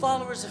 true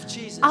followers of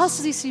Jesus,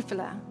 als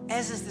discipelen,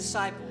 as his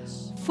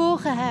disciples,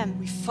 volgen Hem.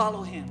 we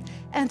follow him.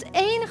 En het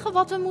enige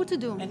wat we moeten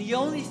doen, And the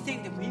only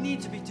thing that we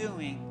need to be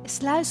doing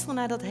is luisteren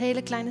naar dat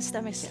hele kleine is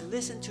stemmetje. to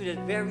listen to that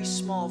very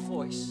small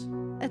voice.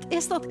 Het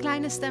is dat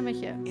kleine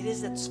stemmetje It is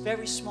that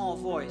very small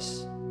voice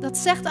dat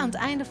zegt aan het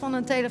einde van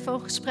een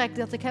telefoongesprek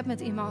dat ik heb met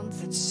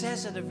iemand: that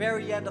says at the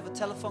very end of a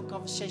telephone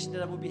conversation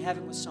that I will be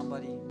having with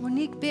somebody,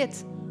 Monique,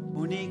 bid.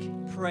 Monique,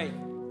 pray.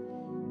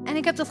 En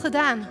ik heb dat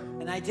gedaan.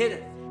 And I did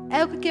it.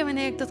 Elke keer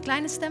wanneer ik dat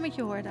kleine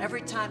stemmetje hoorde,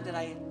 Every time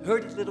that I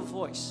heard that little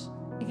voice,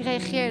 ik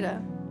reageerde.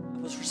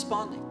 I was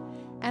responding.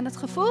 En het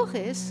gevolg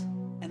is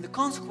And the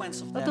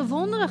consequence of dat that er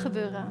wonderen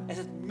gebeuren. is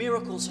that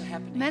miracles are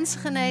happening. Mensen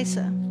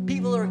genezen.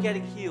 People are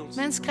getting healed.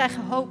 Mensen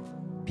krijgen hoop.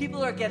 People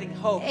are getting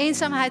hope.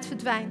 Eenzaamheid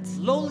verdwijnt.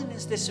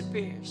 Loneliness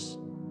disappears.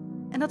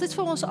 En dat is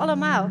voor ons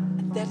allemaal.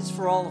 And that is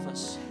for all of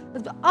us.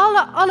 Het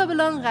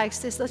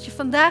allerbelangrijkste is dat je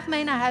vandaag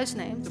mee naar huis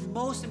neemt. The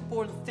most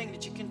important thing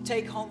that you can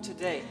take home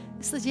today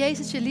Is dat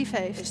Jezus je lief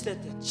heeft. is that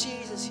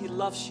Jesus, he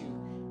loves you.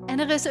 En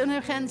er is een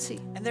urgentie.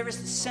 And there is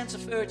the sense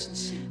of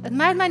urgency. Het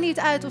maakt mij niet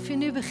uit of je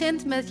nu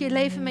begint met je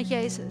leven met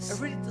Jezus. It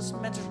really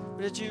doesn't matter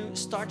that you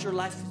start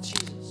your life with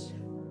Jesus.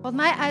 Wat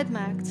mij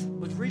uitmaakt,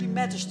 What really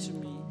matters to me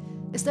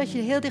is dat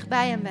je heel dicht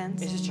bij hem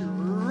bent. is that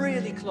you're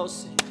really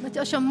close to him. Dat je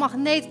als je een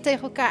magneet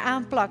tegen elkaar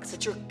aanplakt.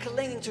 That you're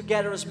clinging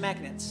together as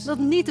magnets. Dat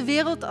niet de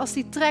wereld als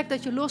die trekt,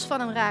 dat je los van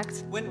hem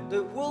raakt. When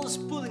the world is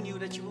pulling you,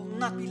 that you will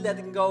not be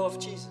letting go of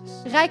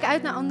Jesus. Reik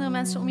uit naar andere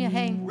mensen om je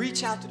heen.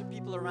 Reach out to the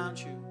people around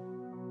you.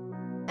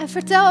 En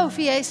vertel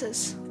over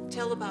Jezus.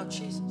 Tell about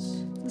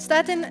Jesus. Er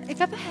staat in, ik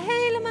heb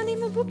helemaal niet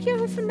mijn boekje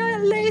hoeven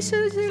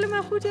lezen, dat is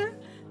helemaal goed hè.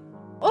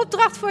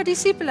 Opdracht voor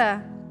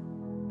discipelen.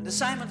 An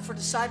assignment for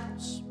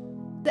disciples.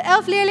 De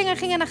 11 leerlingen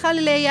gingen naar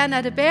Galilea,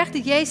 naar de berg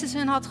die Jezus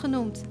hun had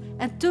genoemd.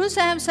 En toen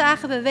ze hem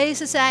zagen,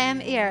 bewezen zij hem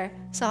eer.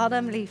 Ze hadden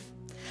hem lief.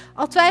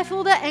 Al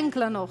twijfelden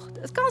enkelen nog.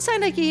 Het kan zijn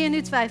dat je hier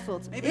nu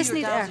twijfelt. Maybe Is you're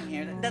niet erg. doubting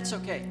here, and that's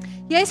okay.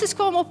 Jezus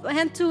kwam op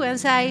hen toe en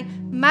zei: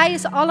 mij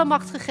is alle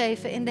macht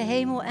gegeven in de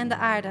hemel en de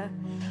aarde.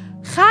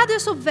 Ga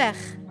dus op weg.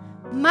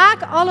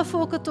 Maak alle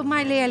volken tot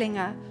mijn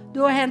leerlingen.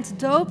 Door hen te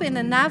dopen in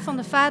de naam van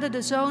de Vader,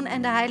 de Zoon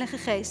en de Heilige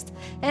Geest.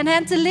 En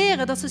hen te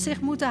leren dat ze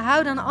zich moeten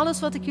houden aan alles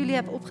wat ik jullie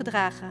heb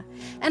opgedragen.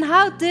 En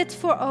houd dit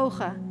voor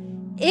ogen.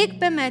 Ik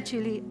ben met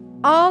jullie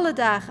alle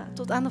dagen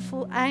tot aan de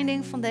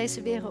voleinding van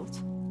deze wereld.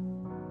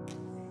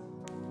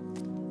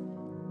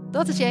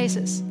 Dat is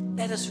Jezus.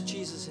 That is who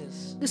Jesus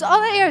is. Dus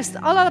allereerst,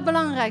 het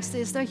allerbelangrijkste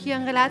is dat je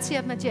een relatie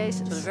hebt met So the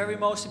Jezus. very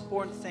most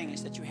important thing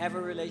is that you have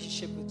a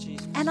relationship with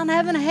Jesus. En dan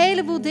hebben we een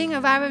heleboel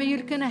dingen waar we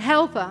jullie kunnen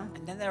helpen.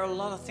 And then there are a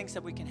lot of things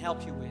that we can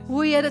help you with.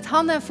 Hoe je het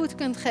handen en voeten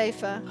kunt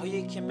geven. How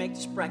you can make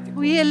this practical.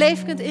 Hoe je je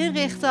leven kunt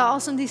inrichten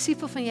als een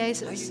discipel van How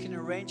Jezus. you can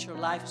arrange your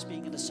life as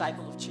being a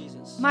disciple of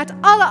Jesus. Maar het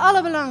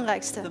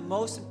allerbelangrijkste The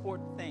most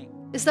important thing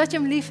is dat je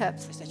hem lief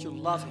hebt. is that you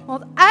love him.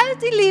 Want uit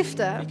die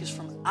liefde Because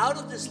from out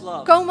of this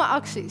love, komen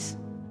acties.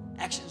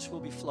 actions will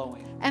be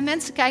flowing. En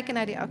mensen kijken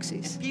naar die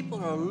acties. And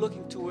people are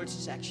looking towards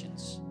his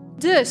actions.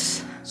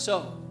 Dus,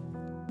 So,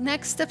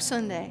 Next Step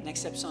Sunday. next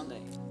step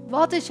Sunday.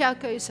 Wat is jouw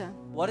keuze?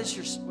 What is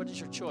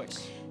your choice?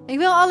 Ik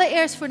wil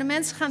allereerst voor de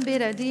mensen gaan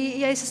bidden die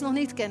Jezus nog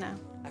niet kennen.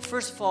 I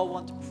first of all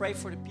want to pray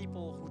for the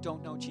people who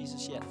don't know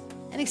Jesus yet.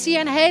 En ik zie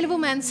hier een heleboel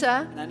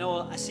mensen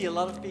And I see a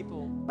lot of people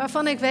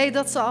waarvan ik weet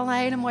dat ze al een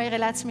hele mooie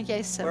relatie met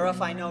Jezus hebben.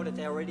 whereof I know that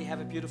they already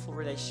have a beautiful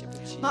relationship with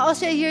Jesus. Maar als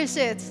jij hier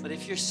zit But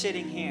if you're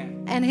sitting here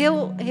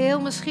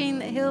en misschien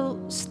heel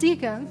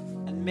stiekem,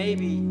 and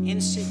maybe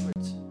in secret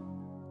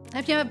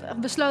heb je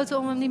besloten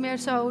om hem niet meer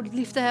zo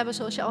lief te hebben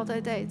zoals je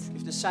altijd deed.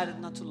 you've decided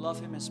not to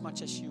love him as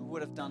much as you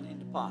would have done in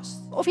the past.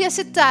 Of jij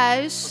zit Or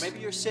thuis maybe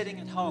you're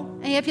sitting at home.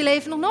 en je hebt je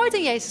leven nog nooit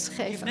aan Jezus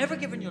You've gegeven. never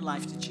given your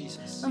life to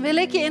Jesus. Dan wil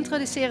ik je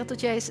introduceren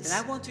tot Jezus.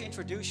 And I want to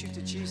introduce you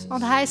to Jesus.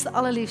 Want hij is de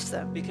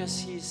allerliefste.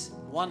 Because he's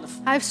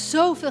wonderful. Hij heeft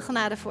zoveel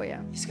genade voor je.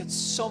 He's got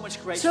so much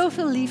grace.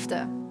 Zoveel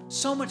liefde.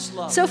 So much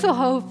love. Zoveel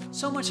hoop.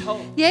 So much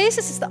hope.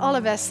 Jezus is de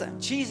allerbeste.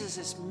 Jesus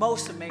is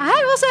most amazing.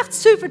 Hij was echt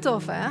super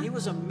tof, hè? He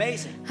was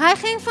amazing. Hij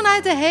ging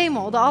vanuit de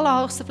hemel, de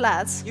allerhoogste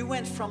plaats, He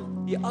went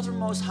from the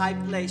uttermost high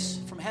place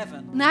from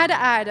heaven naar de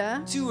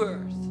aarde to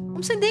earth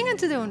om zijn dingen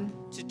te doen.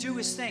 to do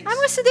his things. Hij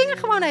moest zijn dingen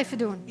gewoon even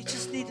doen. He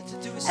just needed to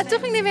do his En toen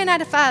thing. ging hij weer naar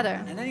de Vader.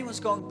 And then he was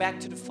going back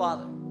to the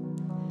Father.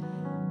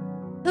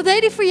 Dat deed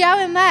hij voor jou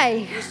en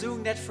mij. He was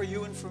doing that for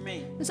you and for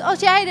me. Dus als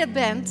jij dat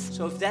bent,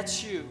 So if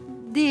that's you,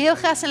 die heel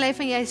graag zijn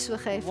leven aan Jezus wil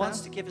geven,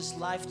 wants to give his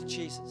life to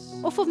Jesus,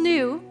 of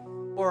opnieuw,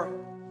 or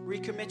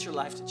recommit your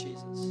life to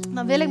Jesus,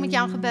 dan wil ik met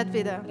jou een gebed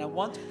bidden. and I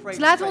want to pray.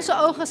 Dus laten we this onze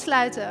prayer. ogen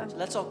sluiten. So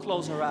let's all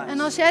close our eyes. En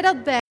als jij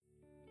dat bent,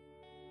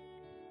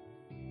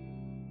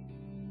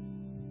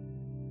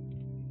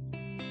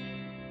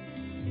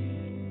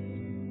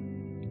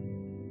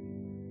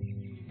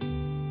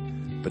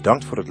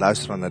 Bedankt voor het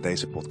luisteren naar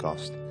deze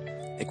podcast.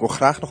 Ik wil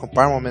graag nog een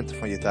paar momenten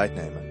van je tijd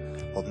nemen.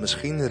 Want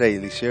misschien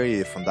realiseer je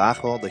je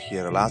vandaag wel dat je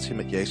je relatie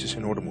met Jezus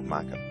in orde moet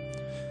maken.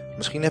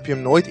 Misschien heb je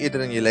hem nooit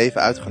eerder in je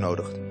leven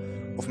uitgenodigd.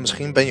 Of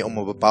misschien ben je om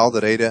een bepaalde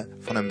reden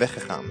van hem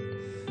weggegaan.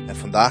 En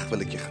vandaag wil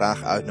ik je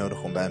graag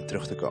uitnodigen om bij hem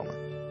terug te komen.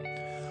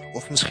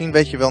 Of misschien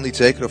weet je wel niet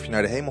zeker of je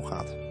naar de hemel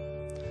gaat.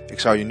 Ik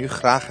zou je nu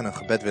graag in een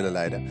gebed willen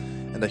leiden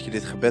en dat je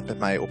dit gebed met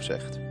mij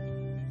opzegt.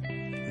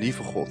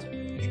 Lieve God,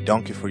 ik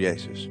dank u voor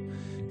Jezus.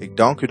 Ik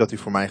dank u dat u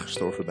voor mij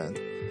gestorven bent.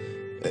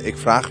 Ik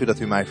vraag u dat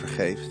u mij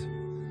vergeeft.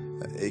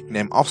 Ik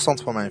neem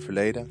afstand van mijn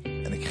verleden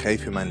en ik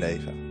geef u mijn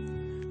leven.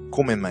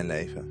 Kom in mijn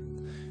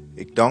leven.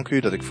 Ik dank u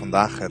dat ik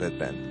vandaag gered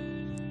ben.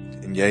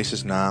 In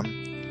Jezus' naam.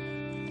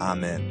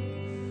 Amen.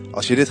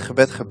 Als je dit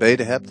gebed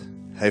gebeden hebt,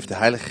 heeft de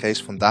Heilige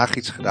Geest vandaag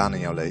iets gedaan in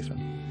jouw leven.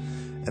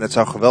 En het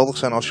zou geweldig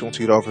zijn als je ons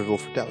hierover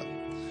wilt vertellen.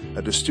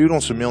 Dus stuur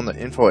ons een mail naar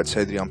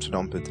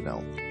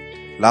info@c3amsterdam.nl.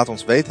 Laat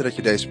ons weten dat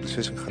je deze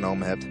beslissing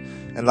genomen hebt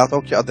en laat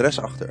ook je adres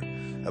achter.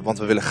 Want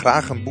we willen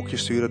graag een boekje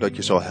sturen dat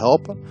je zal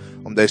helpen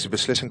om deze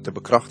beslissing te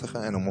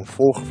bekrachtigen en om een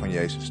volger van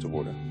Jezus te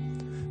worden.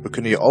 We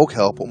kunnen je ook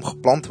helpen om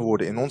geplant te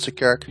worden in onze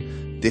kerk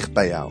dicht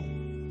bij jou.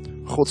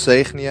 God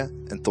zegene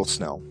je en tot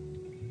snel.